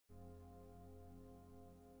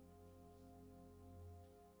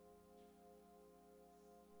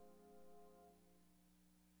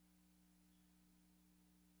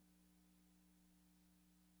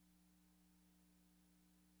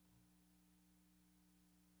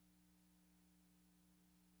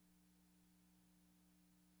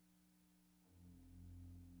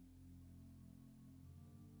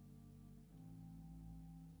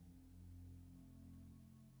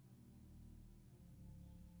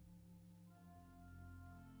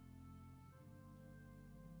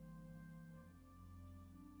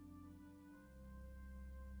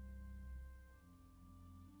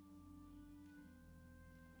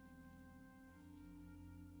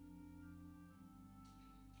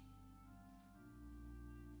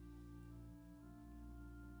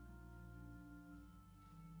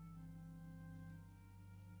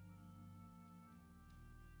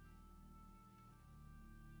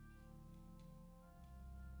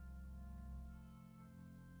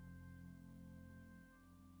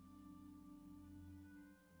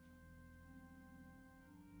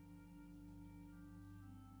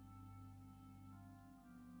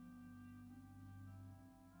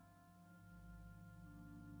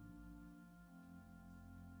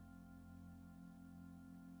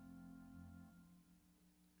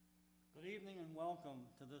Good evening and welcome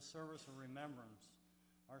to this service of remembrance.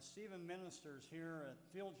 Our Stephen ministers here at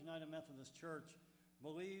Fields United Methodist Church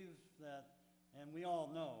believe that, and we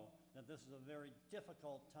all know, that this is a very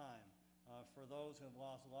difficult time for those who have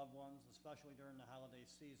lost loved ones, especially during the holiday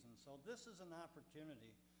season. So this is an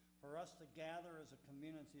opportunity for us to gather as a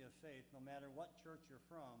community of faith, no matter what church you're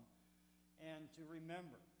from, and to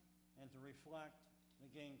remember and to reflect, to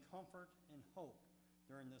gain comfort and hope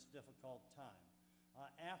during this difficult time.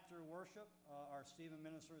 After worship, our Stephen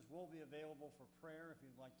ministers will be available for prayer if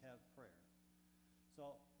you'd like to have prayer.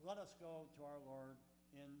 So let us go to our Lord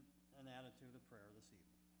in an attitude of prayer this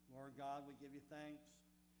evening. Lord God, we give you thanks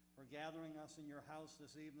for gathering us in your house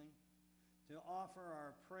this evening to offer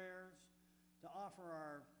our prayers, to offer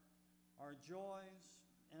our joys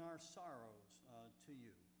and our sorrows to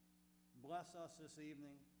you. Bless us this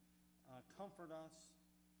evening, comfort us,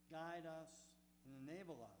 guide us, and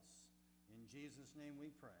enable us. In Jesus' name we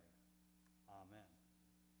pray. Amen.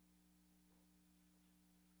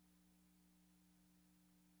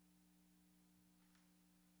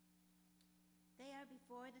 They are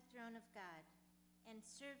before the throne of God, and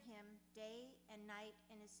serve him day and night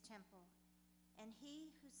in his temple. And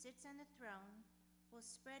he who sits on the throne will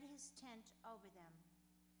spread his tent over them.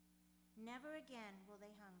 Never again will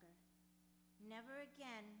they hunger. Never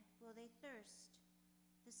again will they thirst.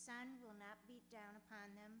 The sun will not beat down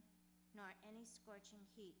upon them, nor any scorching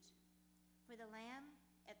heat. For the Lamb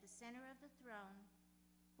at the center of the throne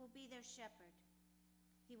will be their shepherd.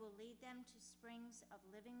 He will lead them to springs of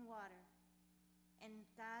living water, and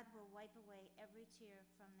God will wipe away every tear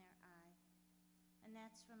from their eye. And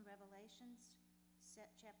that's from Revelations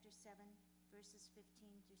chapter 7, verses 15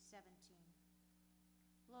 through 17.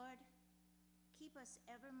 Lord, keep us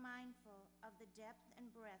ever mindful of the depth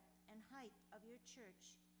and breadth and height of your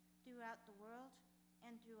church throughout the world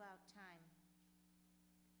and throughout time.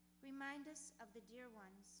 Remind us of the dear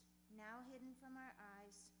ones, now hidden from our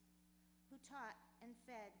eyes, who taught and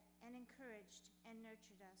fed and encouraged and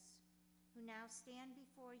nurtured us, who now stand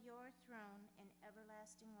before your throne in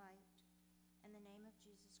everlasting light. In the name of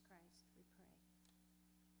Jesus Christ, we pray.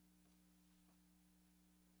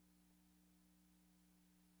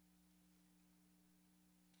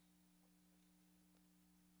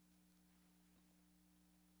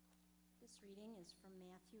 This reading is from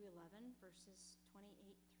Matthew 11, verses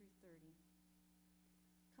 28 through 30.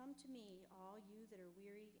 Come to me, all you that are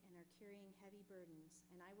weary and are carrying heavy burdens,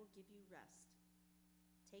 and I will give you rest.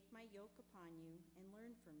 Take my yoke upon you and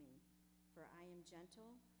learn from me, for I am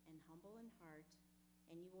gentle and humble in heart,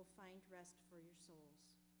 and you will find rest for your souls.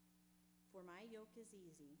 For my yoke is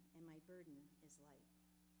easy and my burden is light.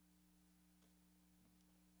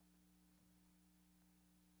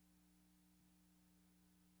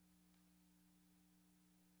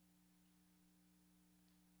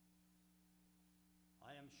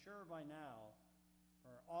 I am sure by now,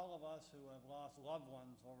 for all of us who have lost loved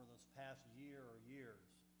ones over this past year or years,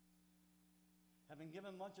 have been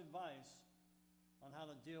given much advice on how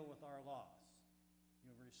to deal with our loss.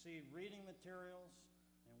 You've received reading materials,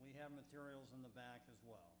 and we have materials in the back as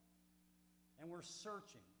well. And we're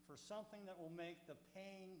searching for something that will make the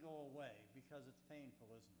pain go away, because it's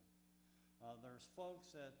painful, isn't it? There's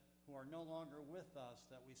folks who are no longer with us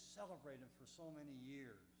that we celebrated for so many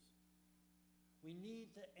years. We need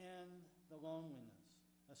to end the loneliness,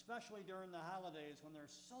 especially during the holidays when there's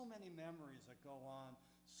so many memories that go on,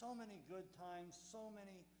 so many good times, so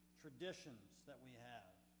many traditions that we have.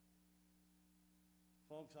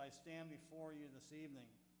 Folks, I stand before you this evening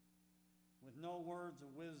with no words of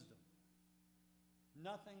wisdom,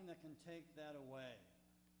 nothing that can take that away.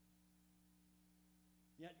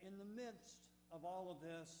 Yet in the midst of all of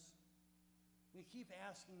this, we keep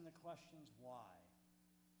asking the questions, why?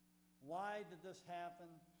 Why did this happen?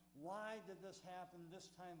 Why did this happen this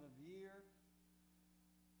time of year?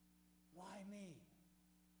 Why me?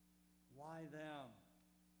 Why them?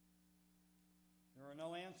 There are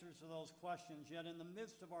no answers to those questions, yet in the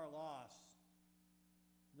midst of our loss,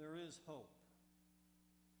 there is hope.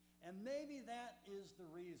 And maybe that is the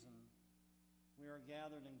reason we are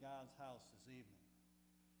gathered in God's house this evening.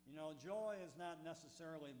 You know, joy is not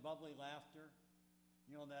necessarily bubbly laughter,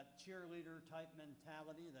 you know, that cheerleader type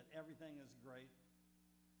mentality that everything is great.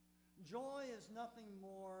 Joy is nothing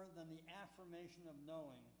more than the affirmation of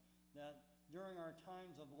knowing that during our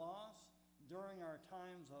times of loss, during our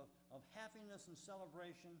times of happiness and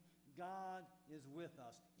celebration, God is with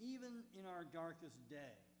us, even in our darkest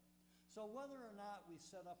day. So whether or not we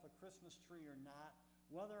set up a Christmas tree or not,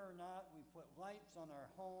 whether or not we put lights on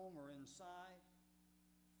our home or inside,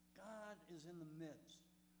 God is in the midst,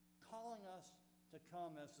 calling us to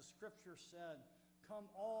come, as the scripture said, Come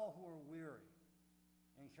all who are weary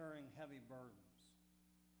and carrying heavy burdens.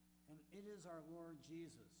 And it is our Lord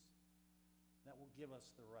Jesus that will give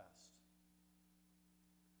us the rest.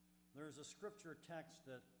 There's a scripture text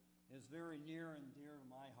that is very near and dear to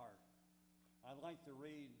my heart. I'd like to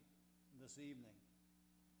read this evening.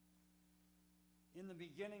 In the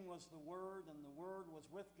beginning was the Word, and the Word was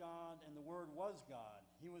with God, and the Word was God.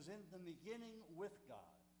 He was in the beginning with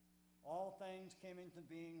God. All things came into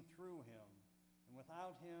being through him, and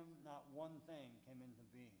without him not one thing came into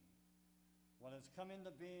being. What has come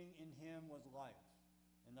into being in him was life,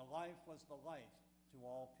 and the life was the light to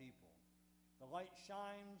all people. The light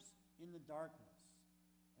shines in the darkness,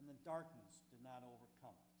 and the darkness did not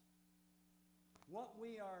overcome it. What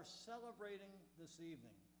we are celebrating this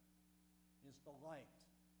evening is the light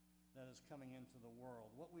that is coming into the world.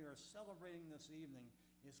 What we are celebrating this evening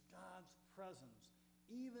is God's presence,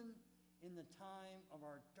 even in the time of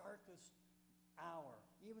our darkest hour,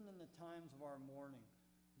 even in the times of our mourning.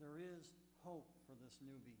 There is hope for this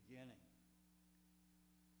new beginning.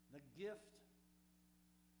 The gift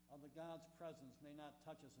of the God's presence may not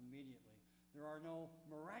touch us immediately. There are no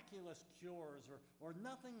miraculous cures or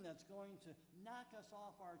nothing that's going to knock us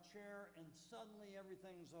off our chair and suddenly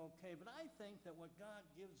everything's okay. But I think that what God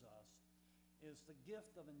gives us is the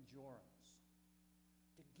gift of endurance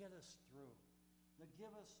to get us through, to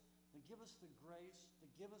give us the grace, to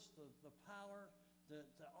give us the power,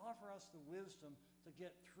 to offer us the wisdom to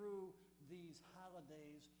get through these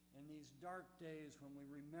holidays and these dark days when we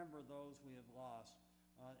remember those we have lost,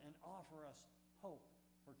 and offer us hope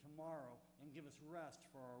for tomorrow and give us rest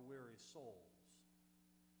for our weary souls.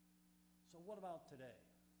 So what about today?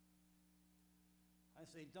 I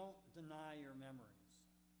say don't deny your memories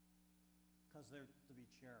because they're to be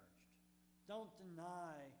cherished. Don't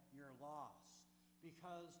deny your loss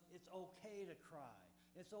because it's okay to cry.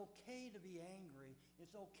 It's okay to be angry.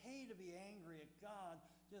 It's okay to be angry at God.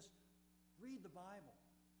 Just read the Bible.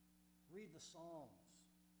 Read the Psalms.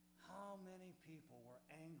 How many people were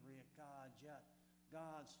angry at God, yet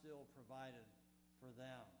God still provided for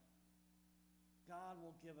them. God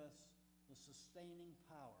will give us the sustaining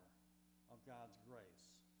power of God's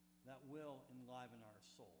grace that will enliven our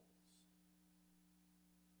souls.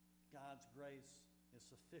 God's grace is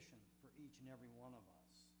sufficient for each and every one of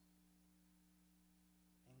us.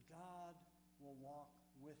 And God will walk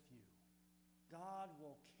with you. God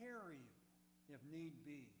will carry you if need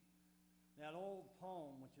be. That old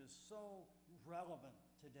poem, which is so relevant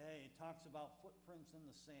today, talks about footprints in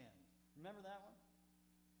the sand. Remember that one?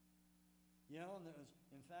 You know, and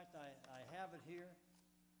in fact, I have it here.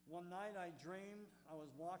 One night I dreamed I was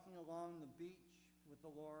walking along the beach with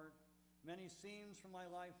the Lord. Many scenes from my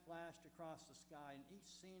life flashed across the sky. In each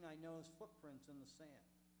scene I noticed footprints in the sand.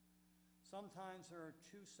 Sometimes there are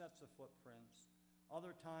two sets of footprints.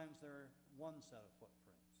 Other times there are one set of footprints.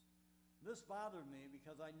 This bothered me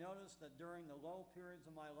because I noticed that during the low periods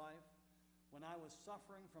of my life, when I was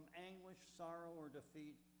suffering from anguish, sorrow, or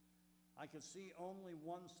defeat, I could see only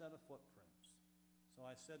one set of footprints. So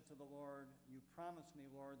I said to the Lord, you promised me,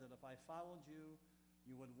 Lord, that if I followed you,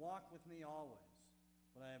 you would walk with me always.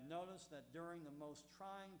 But I have noticed that during the most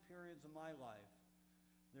trying periods of my life,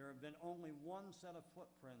 there have been only one set of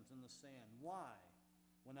footprints in the sand. Why?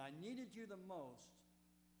 When I needed you the most,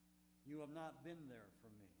 you have not been there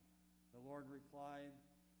for me. The Lord replied,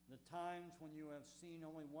 the times when you have seen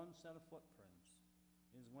only one set of footprints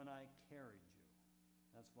is when I carried you.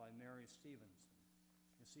 That's by Mary Stevenson.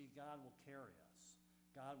 You see, God will carry us.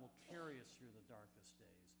 God will carry us through the darkest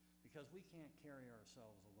days because we can't carry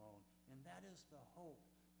ourselves alone. And that is the hope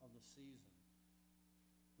of the season.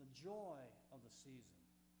 The joy of the season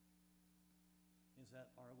is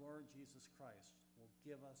that our Lord Jesus Christ will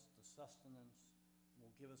give us the sustenance,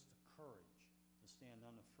 will give us the courage to stand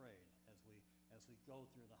unafraid as we go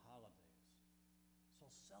through the holidays. So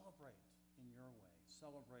celebrate in your way.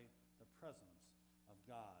 Celebrate the presence of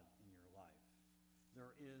God in your life.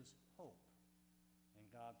 There is hope, and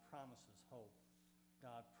God promises hope.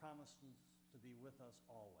 God promises to be with us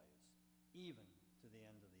always, even to the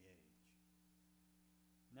end of the age.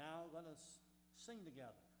 Now let us sing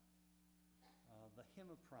together the hymn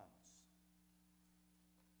of promise.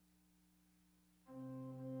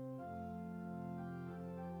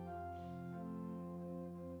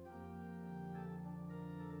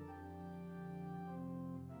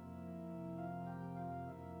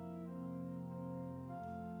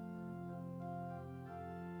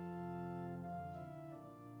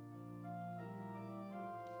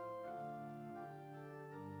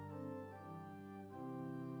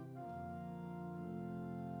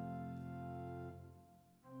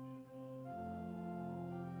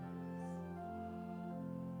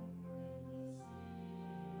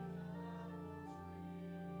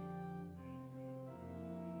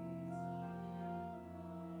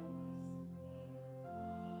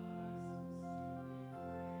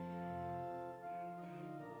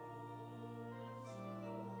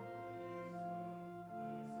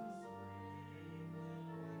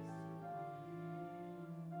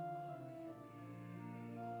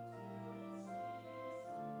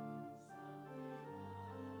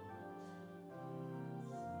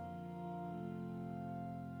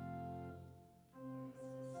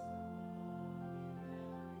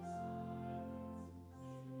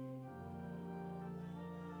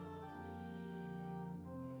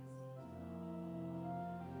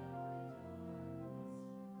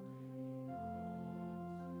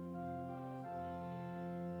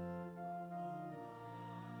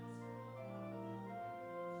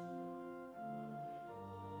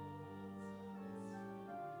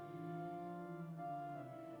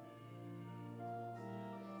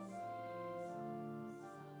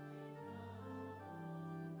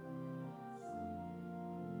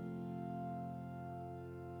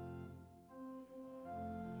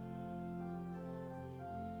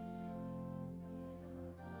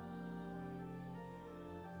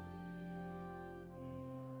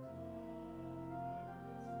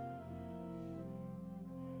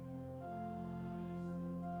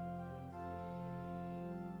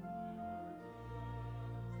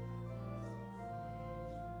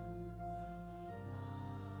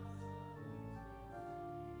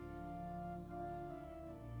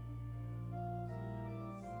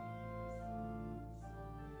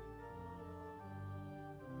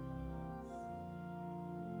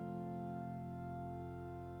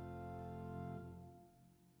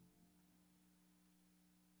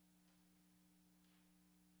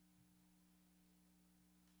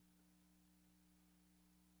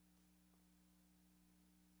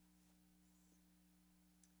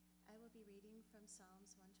 from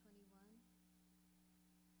Psalms 121.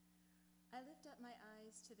 I lift up my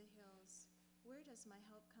eyes to the hills. Where does my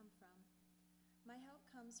help come from? My help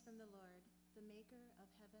comes from the Lord, the maker of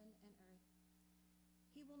heaven and earth.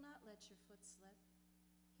 He will not let your foot slip.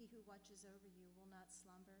 He who watches over you will not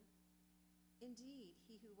slumber. Indeed,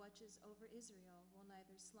 he who watches over Israel will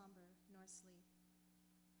neither slumber nor sleep.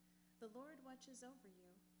 The Lord watches over you.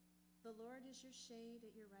 The Lord is your shade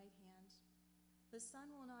at your right hand. The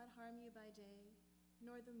sun will not harm you by day,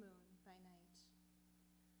 nor the moon by night.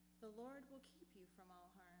 The Lord will keep you from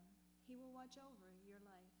all harm. He will watch over your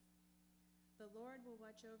life. The Lord will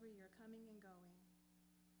watch over your coming and going,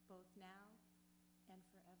 both now and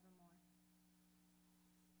forevermore.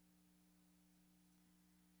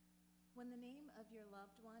 When the name of your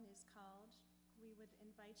loved one is called, we would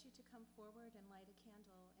invite you to come forward and light a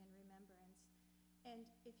candle in remembrance. And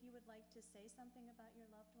if you would like to say something about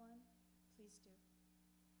your loved one, please do.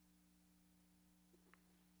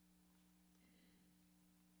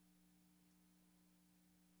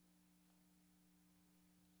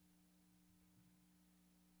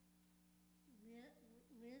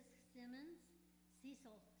 Liz Simmons,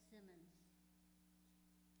 Cecil Simmons.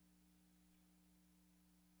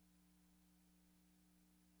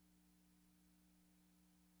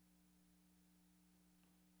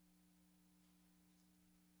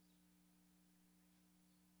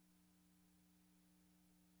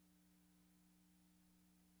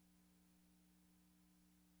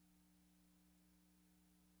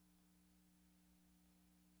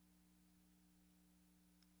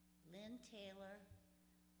 Lynn Taylor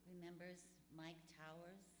remembers Mike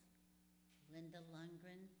Towers, Linda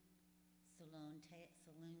Lundgren, Saloon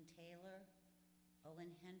Taylor,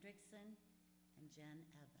 Owen Hendrickson, and Jen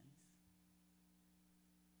Evans.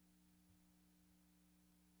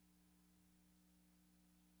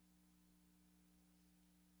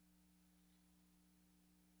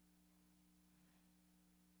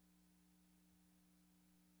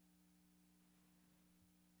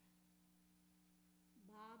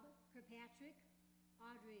 Bob Kirkpatrick,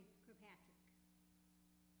 Audrey Kirkpatrick.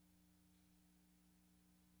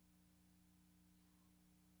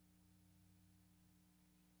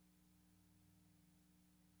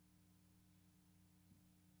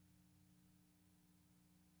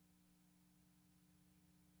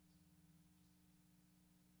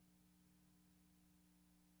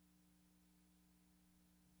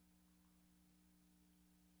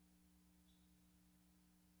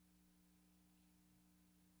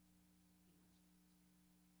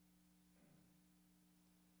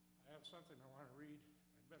 I have something I want to read.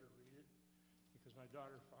 I better read it because my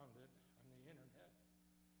daughter found it on the internet.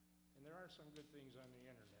 And there are some good things on the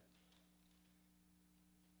internet.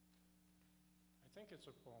 I think it's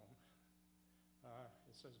a poem.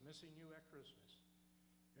 It says, "Missing you at Christmas.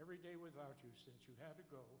 Every day without you since you had to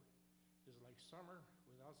go is like summer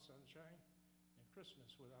without sunshine and Christmas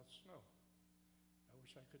without snow. I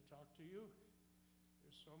wish I could talk to you.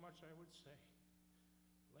 There's so much I would say.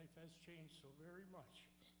 Life has changed so very much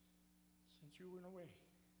since you went away.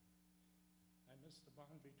 I miss the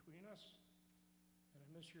bond between us, and I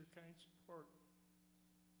miss your kind support.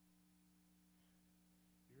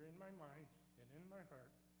 You're in my mind and in my heart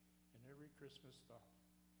and every Christmas thought.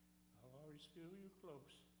 I'll always feel you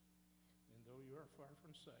close, and though you are far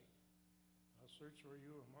from sight, I'll search for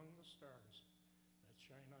you among the stars that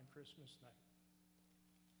shine on Christmas night."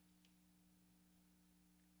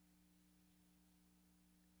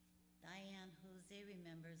 Diane Hosey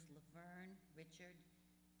remembers Laverne, Richard,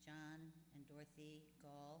 John, and Dorothy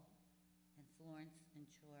Gall, and Florence and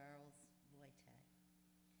Charles Wojtek.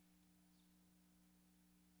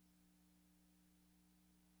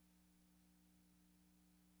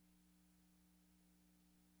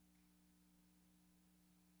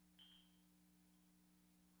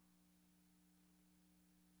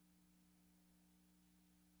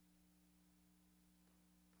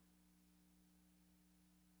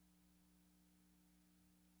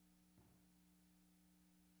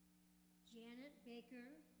 Janet Baker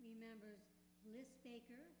remembers Bliss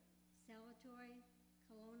Baker, Salvatore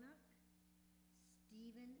Kolonak,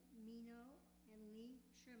 Stephen Mino, and Lee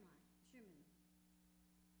Sherman.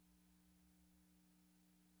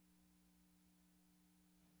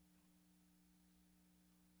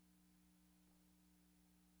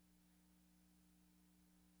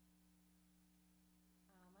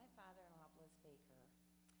 My father-in-law, Bliss Baker,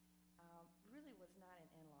 really was not an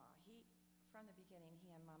in-law. From the beginning,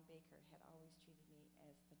 he and Mom Baker had always treated me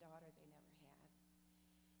as the daughter they never had.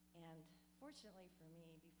 And fortunately for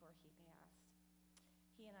me, before he passed,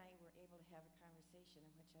 he and I were able to have a conversation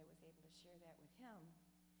in which I was able to share that with him.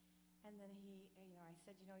 And then I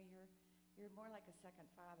said, you're more like a second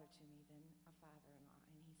father to me than a father-in-law.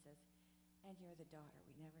 And he says, and you're the daughter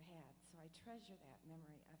we never had. So I treasure that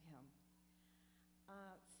memory of him.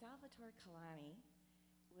 Salvatore Kalani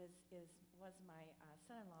was my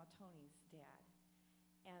son-in-law Tony's dad.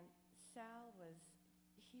 And Sal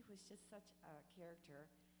he was just such a character.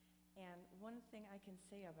 And one thing I can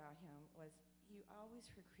say about him was he always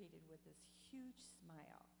were greeted with this huge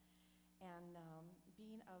smile. And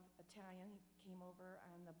being of Italian, he came over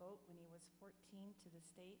on the boat when he was 14 to the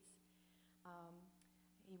States.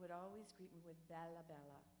 He would always greet me with Bella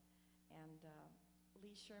Bella. And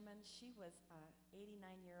Lee Sherman, she was an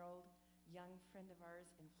 89-year-old young friend of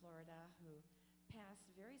ours in Florida who passed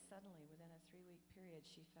very suddenly. Within a 3-week period,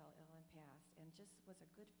 she fell ill and passed, and just was a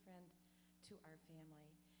good friend to our family.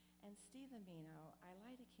 And Stephen Mino, I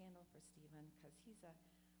light a candle for Stephen because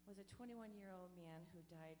was a 21-year-old man who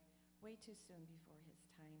died way too soon before his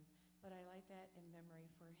time. But I light that in memory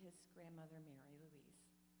for his grandmother, Mary Louise.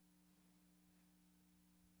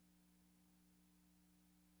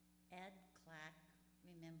 Ed Clack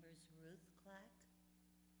remembers Ruth Clack.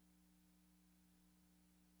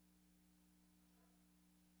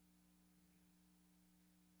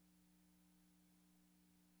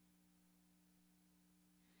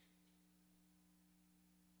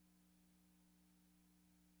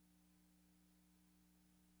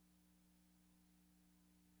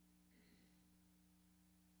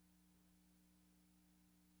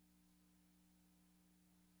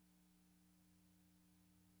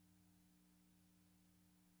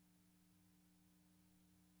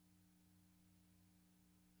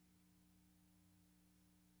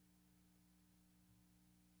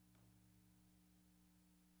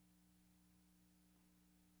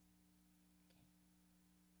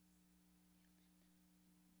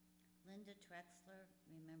 Linda Trexler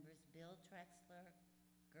remembers Bill Trexler,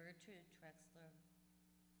 Gertrude Trexler,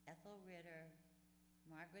 Ethel Ritter,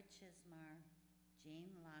 Margaret Chismar,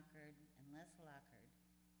 Jane Lockard, and Les Lockard,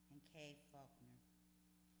 and Kay Faulkner.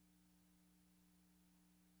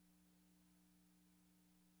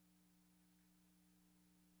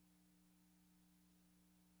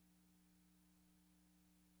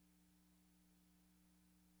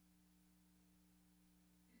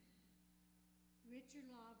 Richard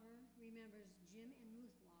Lawver remembers Jim and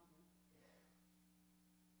Ruth Lawver.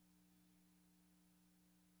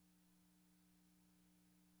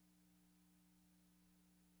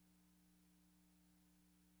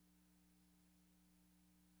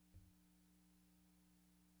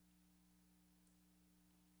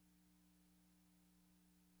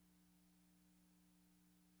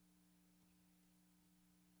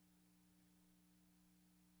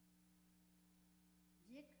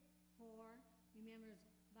 Dick Four remembers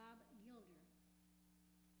Bob Gilder.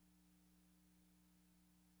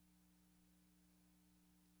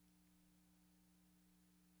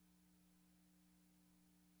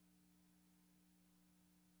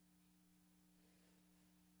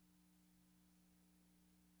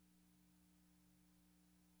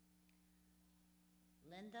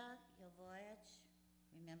 Linda Yovovich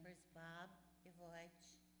remembers Bob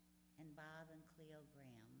Yovovich and Bob and Cleo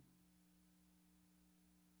Graham.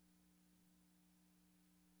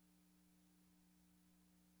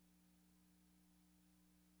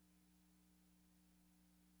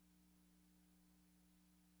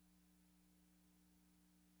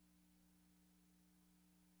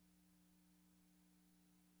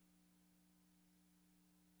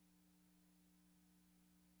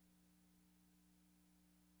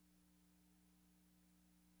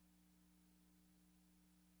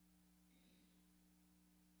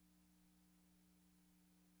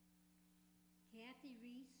 Kathy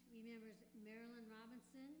Reese remembers Marilyn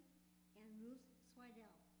Robinson and Ruth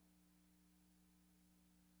Swidell.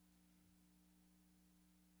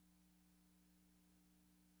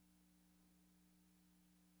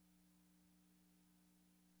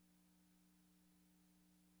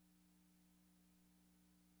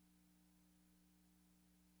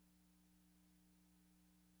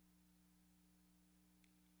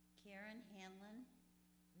 Karen Hanlon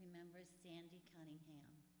remembers Sandy Cunningham.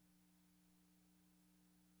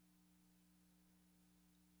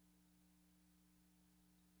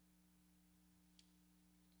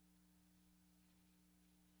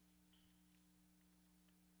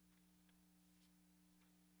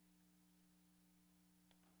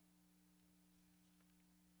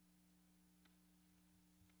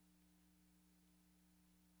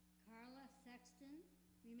 Carla Sexton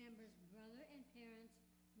remembers brother and parents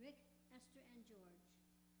Rick, Esther, and George.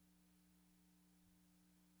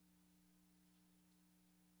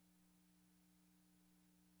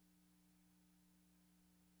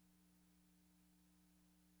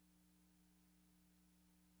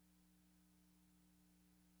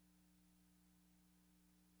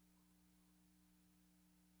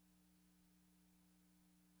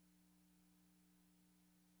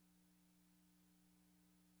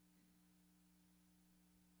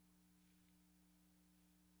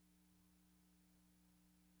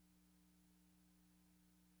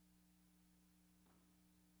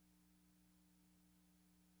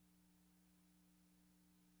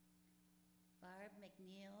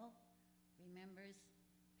 McNeil remembers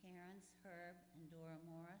parents Herb and Dora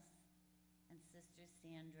Morris, and sisters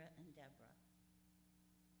Sandra and Deborah.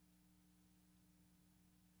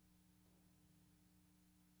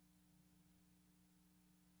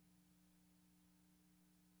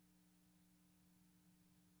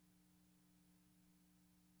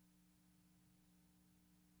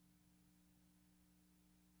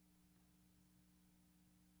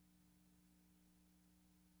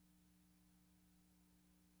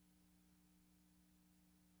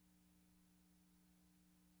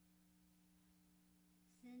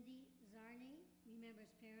 Cindy Zarni remembers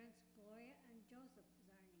parents Gloria and Joseph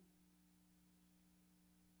Zarni.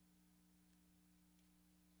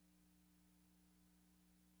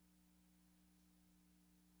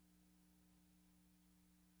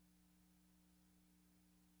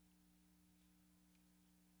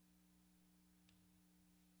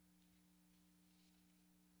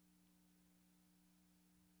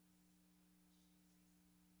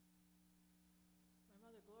 My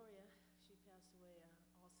mother, Gloria, she passed away on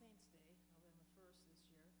All Saints Day, November 1st this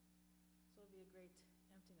year. So it'll be a great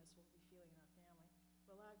emptiness we'll be feeling in our family.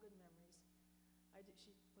 But a lot of good memories.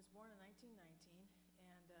 She was born in 1919,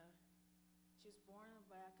 and she was born in the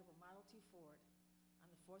back of a Model T Ford on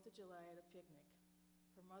the 4th of July at a picnic.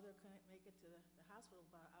 Her mother couldn't make it to the hospital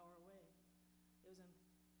about an hour away. It was in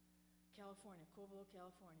California, Covelo,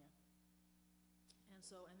 California.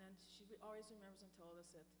 And then she always remembers and told us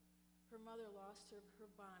that her mother lost her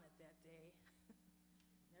bonnet that day.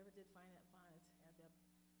 Never did find that bonnet at that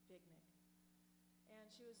picnic. And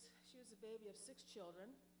she was the baby of 6 children,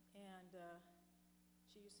 and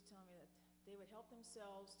she used to tell me that they would help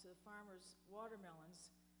themselves to the farmers'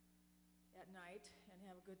 watermelons at night and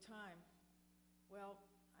have a good time. Well,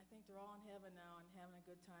 I think they're all in heaven now and having a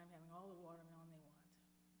good time, having all the watermelon they want.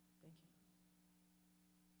 Thank you.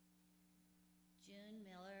 June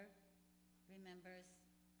Miller remembers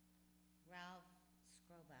Ralph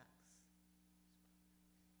Scrobax.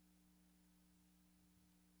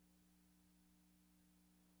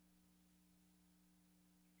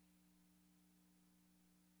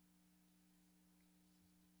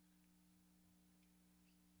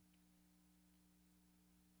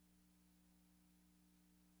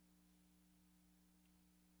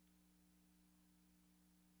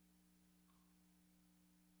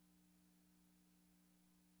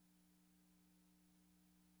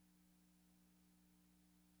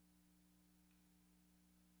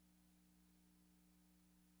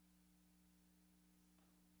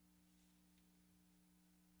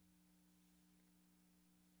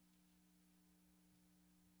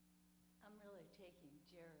 I'm really taking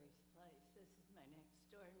Jerry's place. This is my next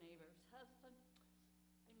door neighbor's husband.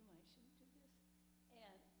 I knew I shouldn't do this.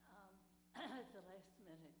 And at the last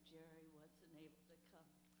minute, Jerry wasn't able to come.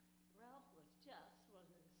 Ralph was just one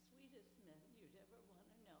of the sweetest men you'd ever want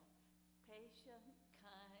to know. Patient,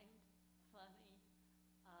 kind, funny,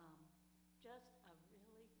 just a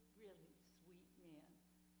really, really sweet man.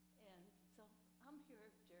 And so I'm here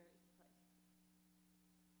at Jerry's place.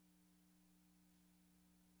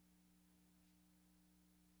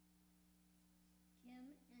 Kim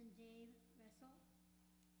and Dave Russell,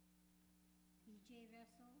 BJ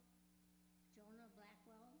Russell, Jonah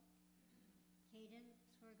Blackwell, Caden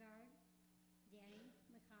Swergard, Danny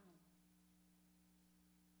McConnell.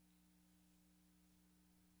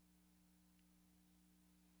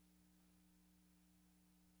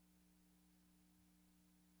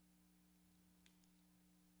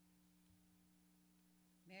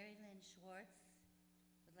 Mary Lynn Schwartz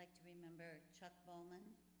would like to remember Chuck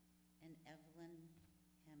Bowman and Evelyn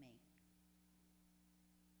Hemme.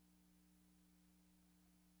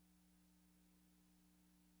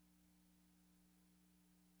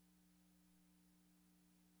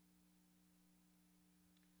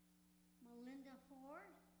 Melinda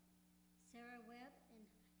Ford, Sarah Webb, and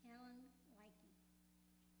Helen Likey.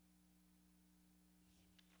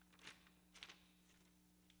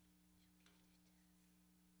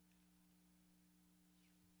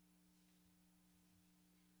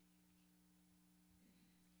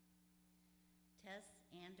 Tess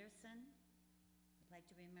Anderson would like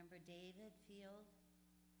to remember David Field,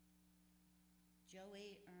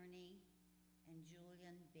 Joey Ernie, and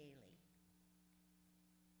Julian Bailey.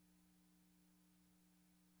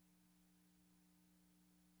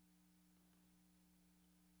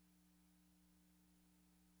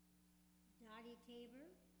 Dottie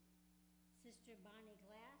Tabor, Sister Bonnie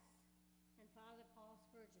Glass, and Father Paul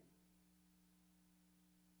Spurgeon.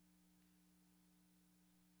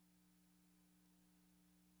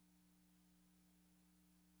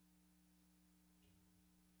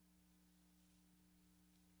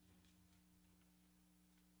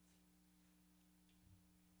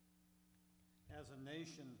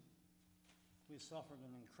 nation, we suffered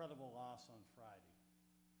an incredible loss on Friday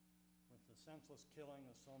with the senseless killing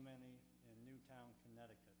of so many in Newtown,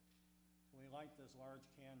 Connecticut. So we light this large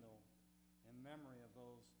candle in memory of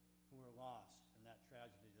those who were lost in that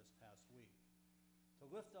tragedy this past week, to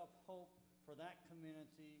lift up hope for that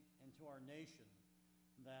community and to our nation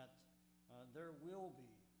that there will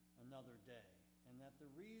be another day, and that the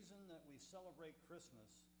reason that we celebrate Christmas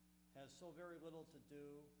has so very little to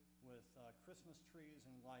do with Christmas trees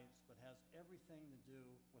and lights, but has everything to do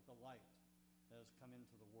with the light that has come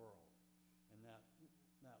into the world, and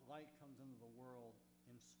that light comes into the world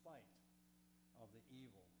in spite of the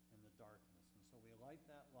evil and the darkness. And so we light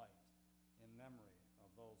that light in memory of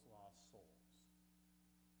those lost souls.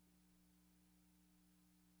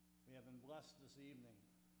 We have been blessed this evening,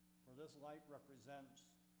 for this light represents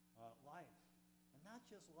life, and not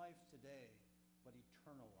just life today, but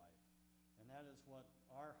eternal life. And that is what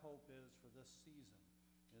our hope is for this season,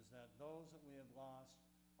 is that those that we have lost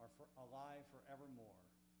are alive forevermore,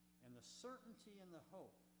 and the certainty and the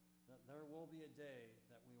hope that there will be a day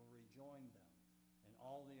that we will rejoin them and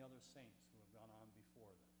all the other saints who have gone on before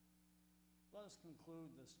them. Let us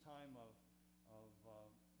conclude this time of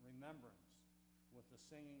remembrance with the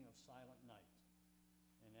singing of Silent Night.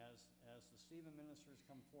 And as the Stephen ministers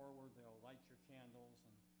come forward, they'll light your candles,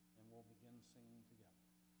 and we'll begin singing together.